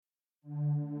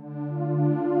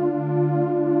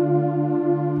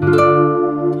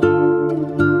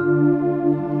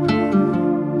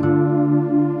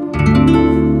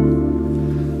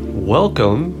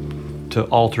Welcome to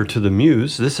Altar to the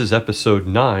Muse. This is episode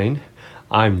 9.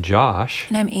 I'm Josh.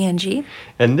 And I'm Angie.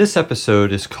 And this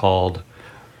episode is called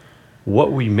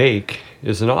What We Make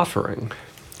is an Offering.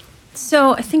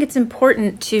 So I think it's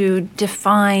important to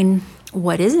define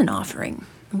what is an offering.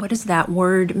 What does that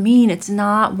word mean? It's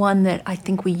not one that I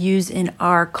think we use in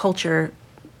our culture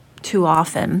too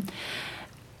often.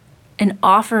 An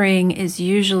offering is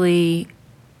usually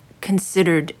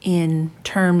considered in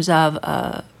terms of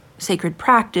a sacred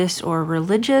practice or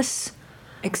religious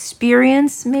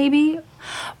experience, maybe,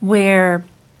 where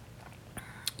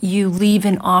you leave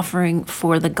an offering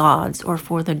for the gods or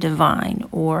for the divine,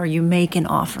 or you make an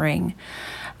offering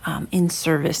in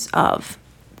service of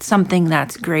something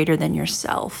that's greater than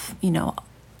yourself. You know,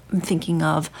 I'm thinking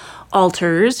of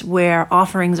altars where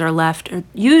offerings are left. It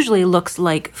usually looks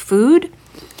like food,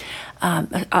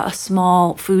 a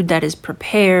small food that is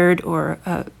prepared, or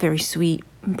a very sweet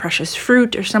and precious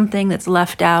fruit or something that's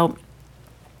left out.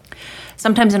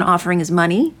 Sometimes an offering is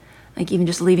money, like even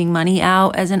just leaving money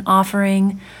out as an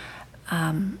offering.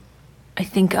 I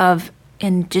think of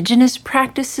indigenous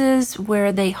practices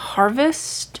where they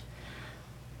harvest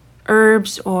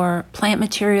herbs or plant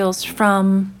materials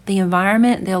from the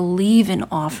environment. They'll leave an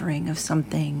offering of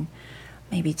something,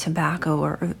 maybe tobacco,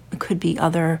 or it could be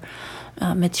other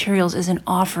materials, as an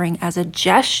offering, as a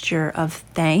gesture of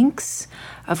thanks,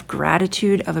 of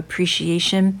gratitude, of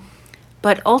appreciation.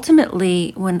 But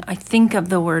ultimately, when I think of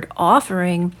the word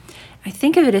offering, I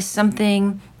think of it as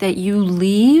something that you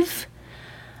leave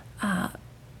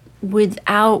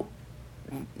without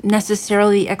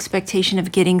necessarily the expectation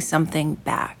of getting something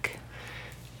back.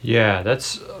 Yeah,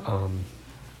 that's.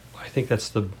 I think that's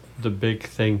the big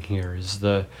thing here is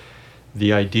the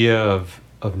idea of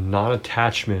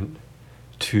non-attachment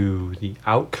to the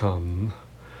outcome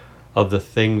of the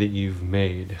thing that you've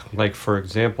made. Like, for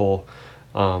example,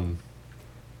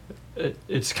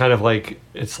 it's kind of like,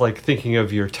 it's like thinking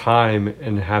of your time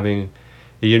and having,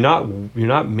 you're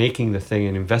not making the thing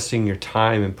and investing your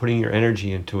time and putting your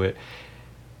energy into it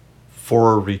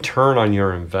for a return on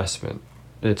your investment.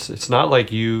 It's not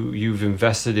like you've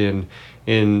invested in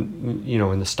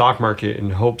the stock market in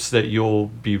hopes that you'll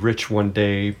be rich one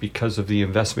day because of the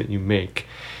investment you make.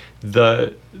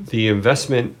 The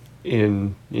investment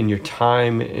in your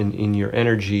time and in your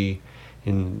energy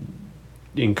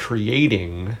in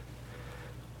creating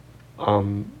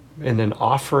and then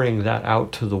offering that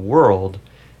out to the world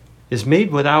is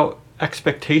made without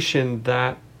expectation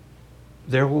that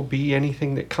there will be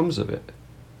anything that comes of it.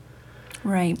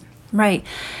 Right.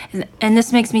 And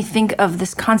this makes me think of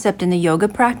this concept in the yoga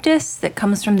practice that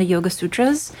comes from the Yoga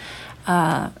Sutras.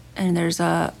 And there's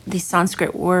these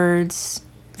Sanskrit words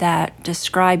that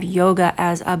describe yoga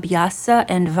as abhyasa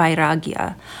and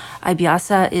vairagya.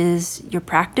 Abhyasa is your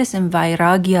practice and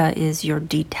vairagya is your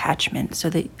detachment.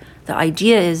 So the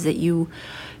idea is that you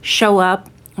show up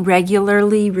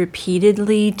regularly,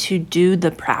 repeatedly to do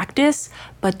the practice,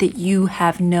 but that you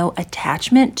have no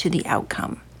attachment to the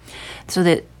outcome. So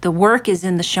that the work is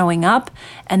in the showing up,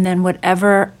 and then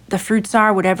whatever the fruits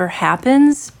are, whatever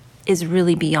happens, is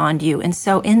really beyond you. And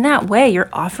so in that way, your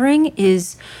offering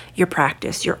is your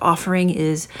practice. Your offering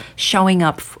is showing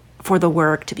up for the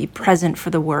work, to be present for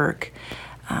the work,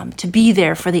 to be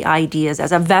there for the ideas,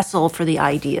 as a vessel for the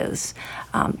ideas.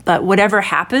 But whatever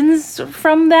happens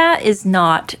from that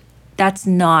that's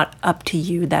not up to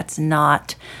you. That's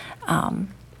not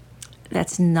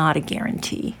a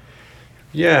guarantee.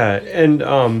 Yeah,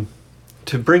 and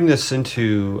to bring this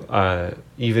into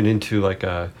even into like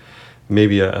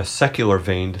maybe a secular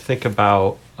vein, to think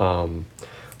about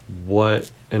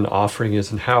what an offering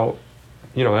is and how,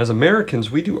 as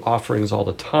Americans, we do offerings all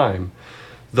the time.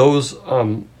 Those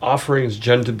offerings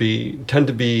tend to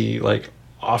be like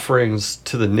offerings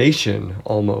to the nation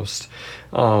almost.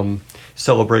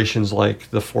 Celebrations like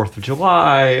the 4th of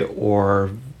July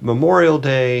or Memorial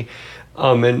Day.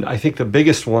 And I think the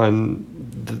biggest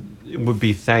one would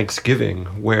be Thanksgiving,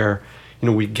 where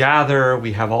we gather,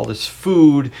 we have all this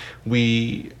food,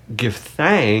 we give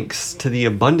thanks to the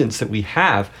abundance that we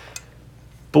have.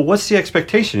 But what's the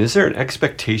expectation? Is there an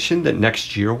expectation that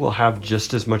next year we'll have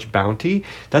just as much bounty?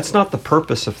 That's not the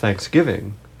purpose of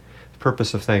Thanksgiving. The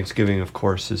purpose of Thanksgiving, of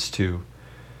course, is to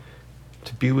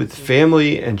be with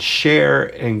family and share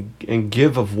and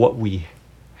give of what we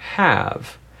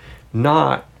have,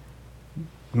 not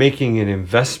making an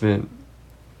investment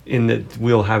in that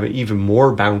we'll have even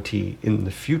more bounty in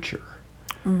the future.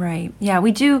 Right. Yeah,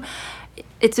 we do.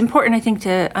 It's important, I think,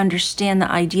 to understand the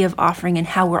idea of offering and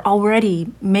how we're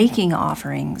already making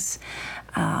offerings.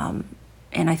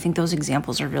 And I think those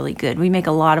examples are really good. We make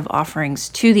a lot of offerings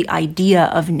to the idea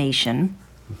of nation.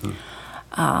 Mm-hmm.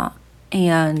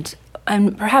 and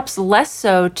perhaps less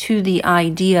so to the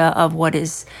idea of what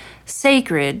is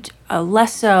sacred,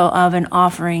 less so of an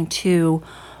offering to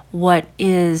what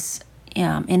is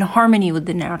in harmony with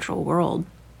the natural world.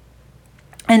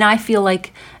 And I feel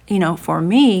like, for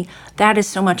me, that is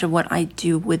so much of what I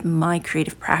do with my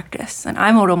creative practice. And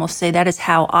I would almost say that is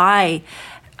how I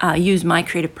use my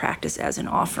creative practice as an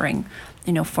offering.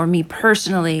 For me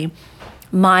personally,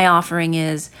 my offering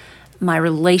is my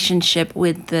relationship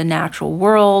with the natural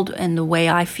world and the way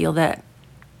I feel that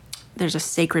there's a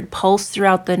sacred pulse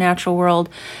throughout the natural world.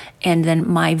 And then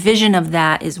my vision of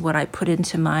that is what I put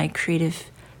into my creative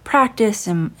practice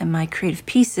and my creative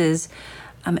pieces.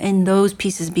 And those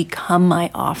pieces become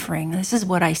my offering. This is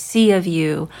what I see of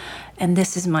you, and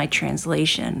this is my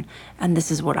translation, and this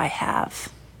is what I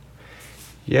have.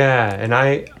 Yeah, and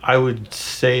I would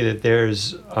say that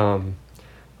there's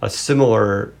a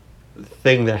similar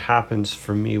thing that happens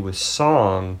for me with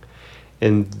song,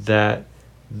 in that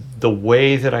the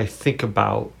way that I think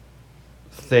about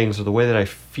things, or the way that I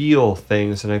feel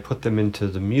things, and I put them into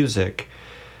the music,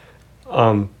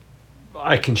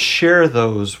 I can share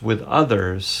those with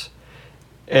others,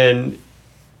 and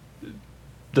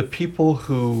the people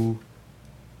who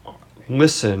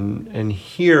listen and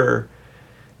hear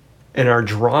and are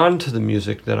drawn to the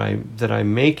music that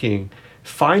I'm making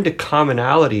find a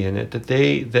commonality in it,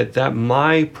 that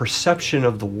my perception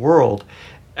of the world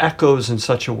echoes in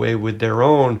such a way with their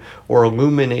own, or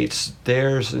illuminates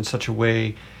theirs in such a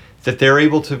way that they're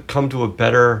able to come to a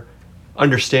better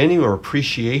understanding or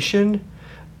appreciation,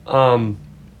 and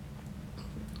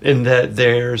that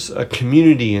there's a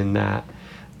community in that.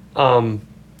 And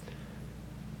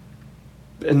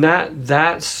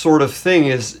that sort of thing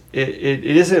is, it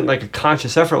isn't like a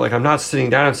conscious effort. Like, I'm not sitting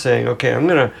down and saying, okay, I'm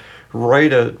gonna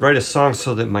write a song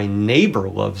so that my neighbor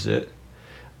loves it.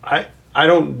 I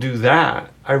don't do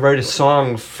that. I write a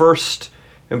song first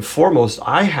and foremost.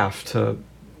 I have to,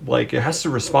 it has to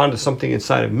respond to something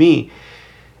inside of me.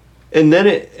 And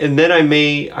then I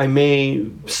may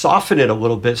soften it a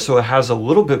little bit so it has a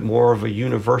little bit more of a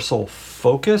universal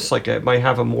focus. Like, it might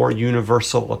have a more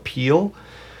universal appeal.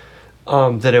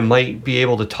 That it might be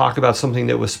able to talk about something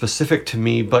that was specific to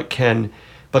me, but can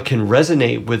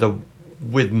resonate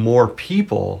with more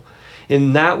people.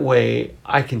 In that way,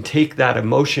 I can take that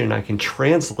emotion, I can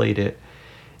translate it,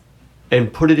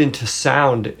 and put it into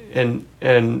sound, and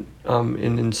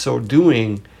in so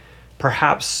doing,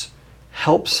 perhaps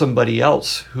help somebody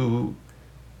else who,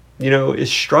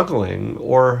 is struggling,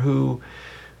 or who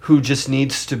just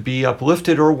needs to be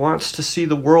uplifted, or wants to see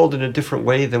the world in a different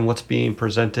way than what's being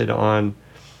presented on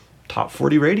Top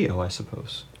 40 radio, I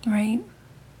suppose. Right.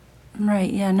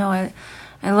 Yeah, no,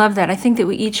 I love that. I think that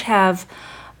we each have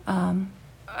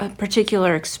a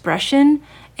particular expression,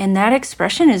 and that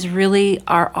expression is really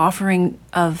our offering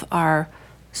of our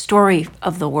story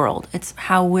of the world. It's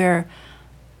how we're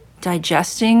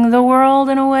digesting the world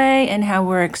in a way, and how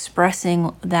we're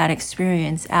expressing that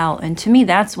experience out. And to me,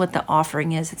 that's what the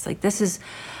offering is. It's like, this is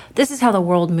how the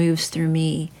world moves through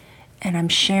me, and I'm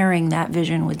sharing that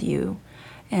vision with you.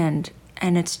 And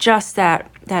it's just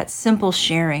that simple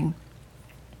sharing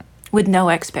with no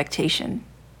expectation.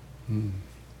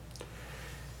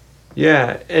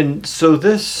 Yeah, and so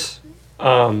this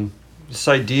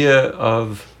idea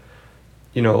of,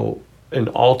 an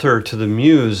altar to the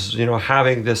muse,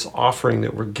 having this offering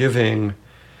that we're giving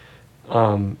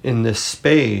in this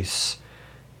space,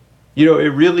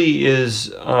 it really is,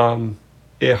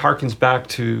 it harkens back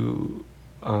to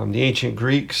the ancient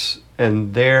Greeks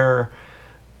and their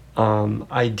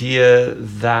idea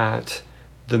that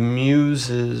the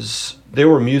muses, they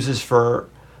were muses for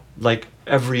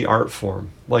every art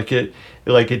form. It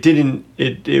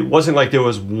wasn't like there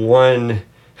was one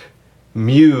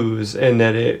muse and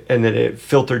that it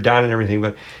filtered down and everything,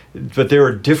 but there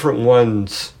were different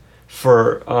ones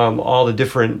for all the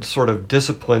different sort of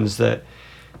disciplines that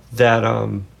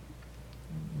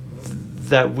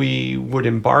we would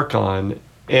embark on,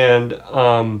 and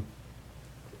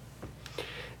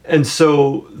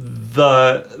so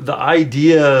the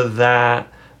idea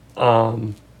that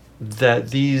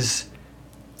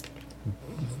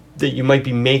that you might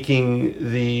be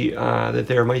making that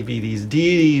there might be these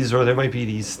deities, or there might be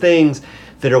these things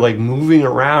that are moving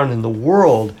around in the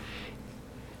world.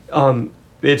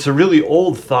 It's a really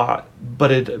old thought,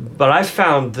 but I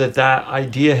found that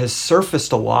idea has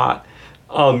surfaced a lot,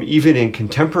 even in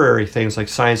contemporary things like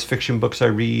science fiction books I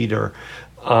read, or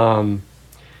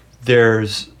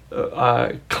there's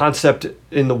a concept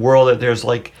in the world that there's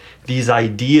these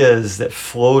ideas that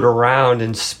float around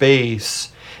in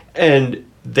space, and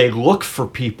they look for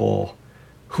people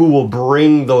who will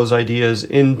bring those ideas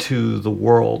into the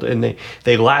world, and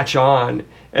they latch on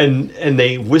and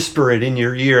they whisper it in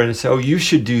your ear and say, oh, you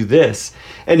should do this.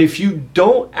 And if you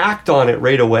don't act on it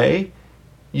right away,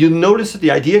 you'll notice that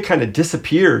the idea kind of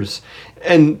disappears.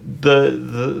 And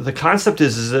the concept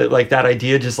is that like that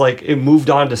idea just like it moved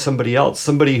on to somebody else,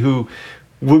 somebody who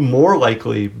would more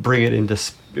likely bring it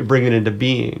into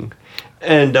being.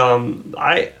 And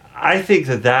I think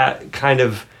that kind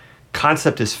of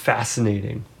concept is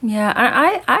fascinating. Yeah,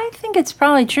 I think it's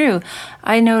probably true.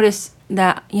 I notice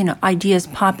that, ideas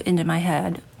pop into my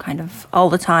head kind of all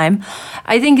the time.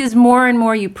 I think as more and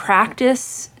more you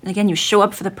practice, again, you show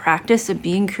up for the practice of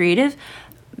being creative,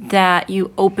 that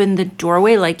you open the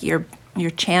doorway, like your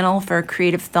channel for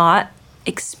creative thought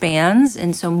expands,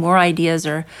 and so more ideas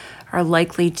are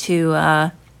likely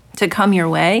to come your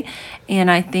way. And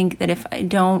I think that if I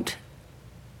don't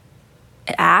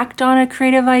act on a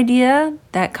creative idea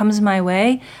that comes my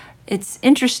way, it's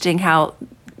interesting how,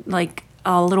 like,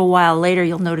 a little while later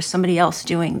you'll notice somebody else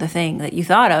doing the thing that you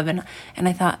thought of, and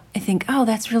I think, oh,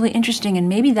 that's really interesting, and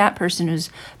maybe that person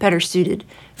is better suited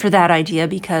for that idea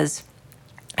because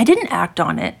I didn't act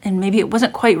on it, and maybe it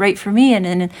wasn't quite right for me,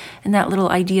 and that little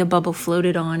idea bubble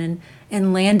floated on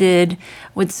and landed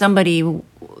with somebody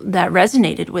that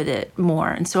resonated with it more.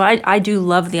 And so I do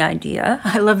love the idea.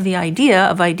 I love the idea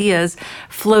of ideas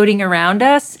floating around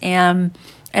us and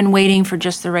waiting for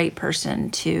just the right person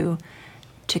to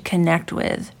connect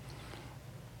with.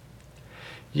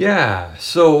 Yeah.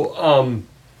 So,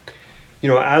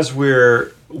 as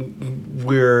we're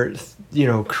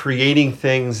creating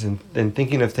things and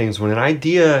thinking of things, when an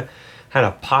idea kind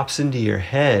of pops into your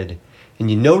head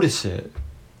and you notice it,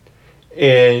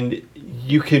 and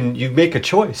you make a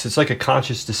choice. It's like a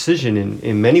conscious decision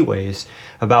in many ways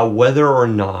about whether or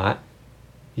not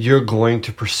you're going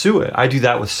to pursue it. I do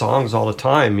that with songs all the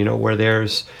time, where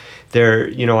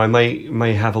I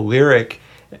might have a lyric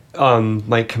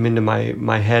might come into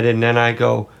my head, and then I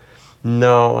go,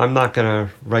 no, I'm not going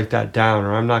to write that down,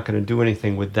 or I'm not going to do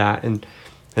anything with that. And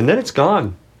then it's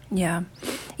gone. Yeah.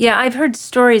 Yeah, I've heard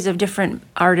stories of different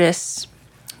artists,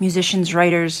 musicians,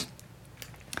 writers,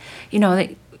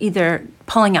 they either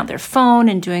pulling out their phone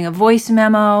and doing a voice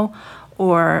memo,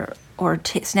 or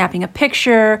snapping a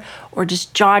picture, or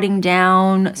just jotting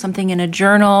down something in a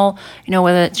journal,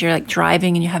 whether it's you're like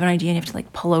driving and you have an idea and you have to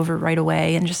like pull over right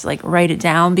away and just like write it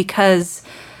down because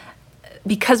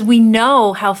we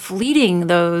know how fleeting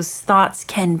those thoughts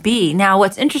can be. Now,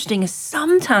 what's interesting is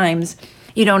sometimes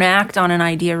you don't act on an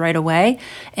idea right away,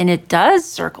 and it does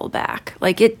circle back.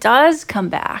 Like, it does come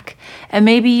back, and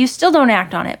maybe you still don't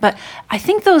act on it. But I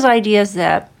think those ideas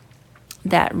that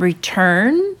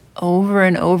return over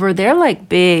and over, they're like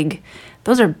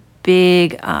those are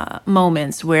big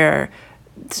moments where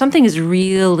something is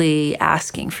really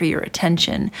asking for your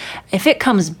attention. If it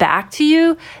comes back to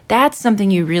you, that's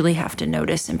something you really have to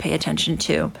notice and pay attention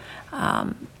to.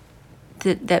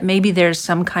 That maybe there's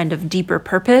some kind of deeper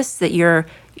purpose that you're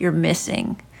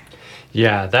missing.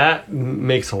 Yeah, that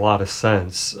makes a lot of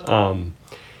sense.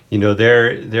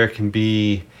 There can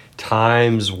be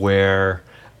times where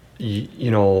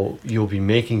you'll be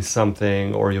making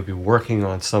something, or you'll be working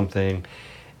on something,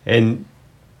 and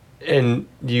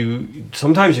you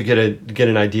sometimes you get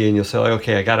an idea and you'll say, like,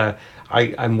 okay,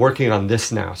 I'm working on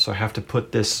this now, so I have to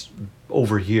put this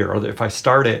over here, or if I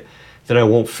start it, then I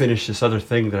won't finish this other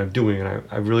thing that I'm doing, and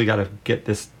I really got to get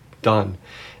this done.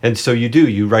 And so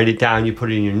you write it down, you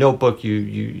put it in your notebook,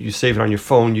 you save it on your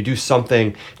phone, you do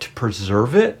something to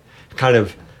preserve it, kind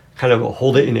of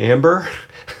hold it in amber.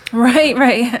 Right.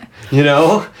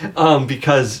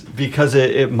 Because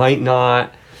it might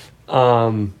not,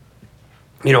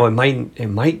 it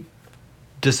might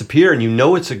disappear, and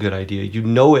it's a good idea.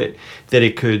 That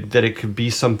it could be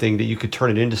something that you could turn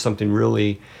it into something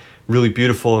really, really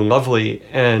beautiful and lovely,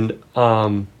 and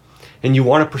you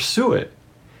want to pursue it,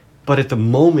 but at the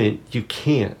moment you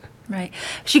can't. Right.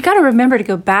 So you got to remember to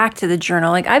go back to the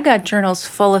journal. Like, I've got journals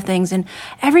full of things, and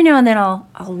every now and then I'll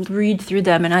read through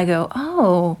them and I go,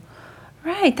 oh,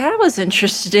 right, that was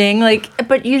interesting. Like,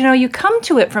 but you come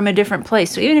to it from a different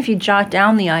place. So even if you jot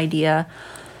down the idea,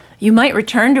 you might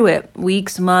return to it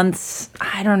weeks, months,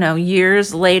 I don't know,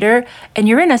 years later, and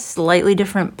you're in a slightly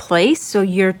different place. So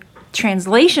your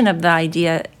translation of the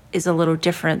idea is a little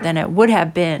different than it would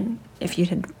have been if you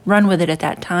had run with it at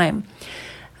that time.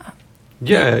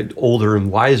 Yeah, older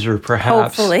and wiser,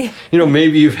 perhaps. Hopefully.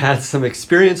 Maybe you've had some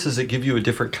experiences that give you a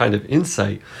different kind of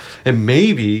insight. And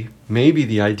maybe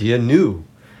the idea knew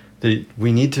that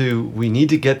we need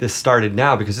to get this started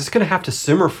now, because it's going to have to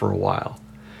simmer for a while.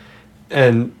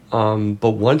 And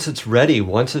but once it's ready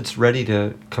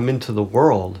to come into the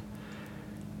world,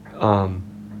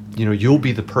 you'll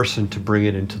be the person to bring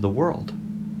it into the world.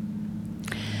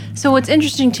 So what's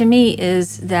interesting to me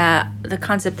is that the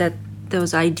concept that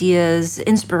those ideas,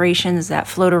 inspirations that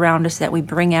float around us that we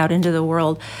bring out into the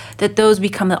world, that those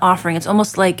become the offering. It's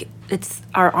almost like it's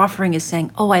our offering is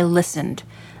saying, "Oh, I listened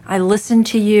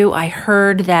to you. I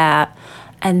heard that,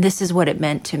 and this is what it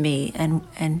meant to me.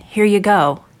 And here you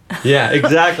go." Yeah,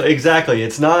 exactly.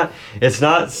 It's not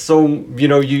so,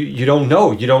 you don't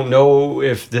know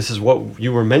if this is what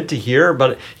you were meant to hear,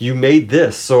 but you made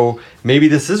this, so maybe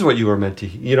this is what you were meant to,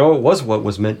 it was what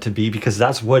was meant to be, because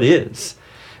that's what is.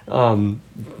 There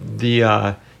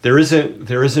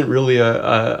isn't really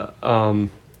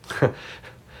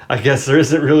I guess there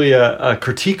isn't really a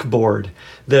critique board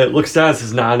that looks down and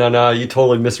says, no, you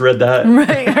totally misread that.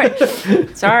 Right.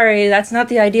 Sorry, that's not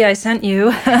the idea I sent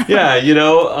you. Yeah,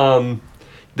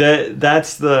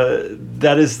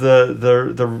 that is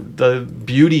the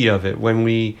beauty of it when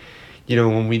we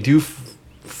do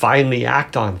finally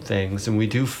act on things, and we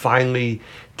do finally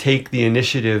take the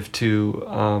initiative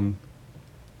to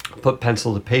put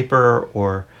pencil to paper,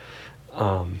 or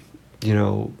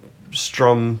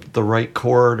strum the right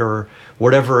chord, or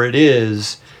whatever it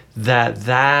is,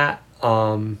 that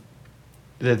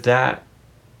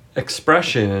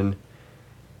expression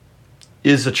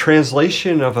is a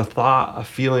translation of a thought, a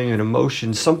feeling, an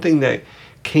emotion, something that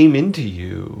came into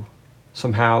you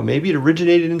somehow. Maybe it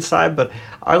originated inside, but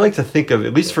I like to think of,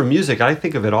 at least for music, I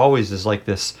think of it always as like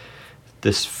this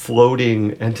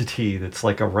floating entity that's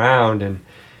like around, and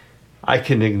I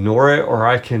can ignore it or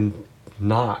I can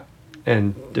not.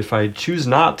 And if I choose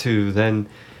not to, then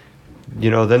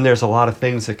there's a lot of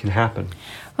things that can happen.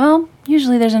 Well,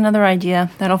 usually there's another idea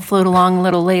that'll float along a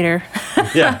little later.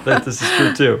 Yeah, this is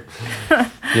true too.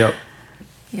 Yep.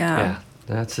 Yeah.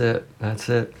 That's it.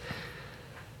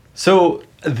 So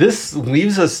this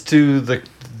leaves us to the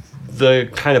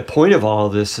kind of point of all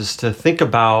of this, is to think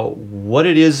about what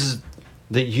it is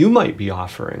that you might be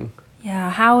offering. Yeah.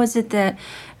 How is it that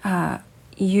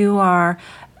you are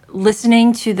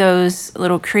listening to those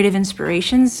little creative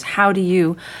inspirations? How do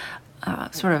you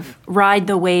sort of ride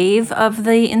the wave of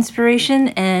the inspiration,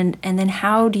 and then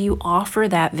how do you offer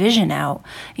that vision out?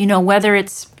 Whether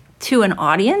it's to an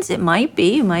audience, it might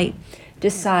be, you might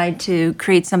decide to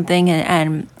create something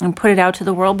and put it out to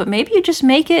the world, but maybe you just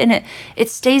make it and it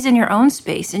stays in your own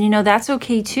space, and that's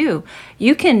okay too.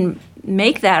 You can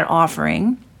make that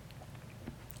offering.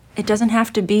 It doesn't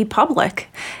have to be public.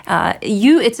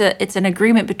 It's an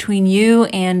agreement between you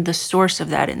and the source of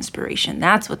that inspiration.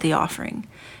 That's what the offering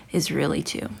is really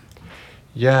too.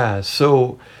 Yeah.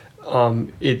 So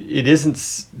it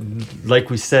isn't, like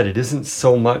we said, it isn't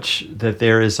so much that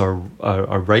there is a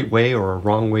right way or a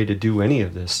wrong way to do any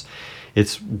of this.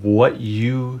 It's what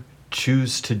you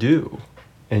choose to do,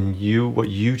 and what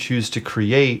you choose to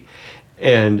create,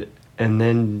 and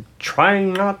then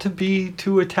trying not to be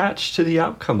too attached to the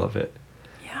outcome of it.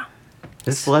 Yeah.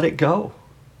 Just let it go.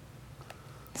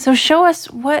 So show us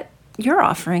what your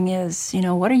offering is.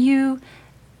 What are you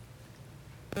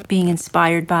being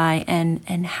inspired by,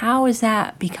 and how is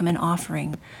that become an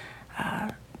offering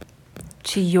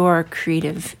to your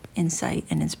creative insight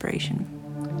and inspiration?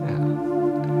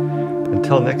 Yeah.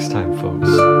 Until next time, folks,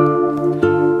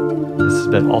 this has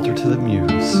been Altar to the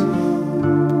Muse.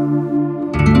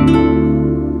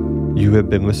 You have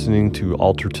been listening to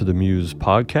Altar to the Muse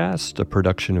podcast, a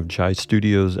production of Jai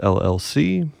Studios,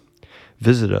 LLC.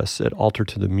 Visit us at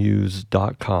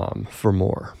altertothemuse.com for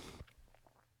more.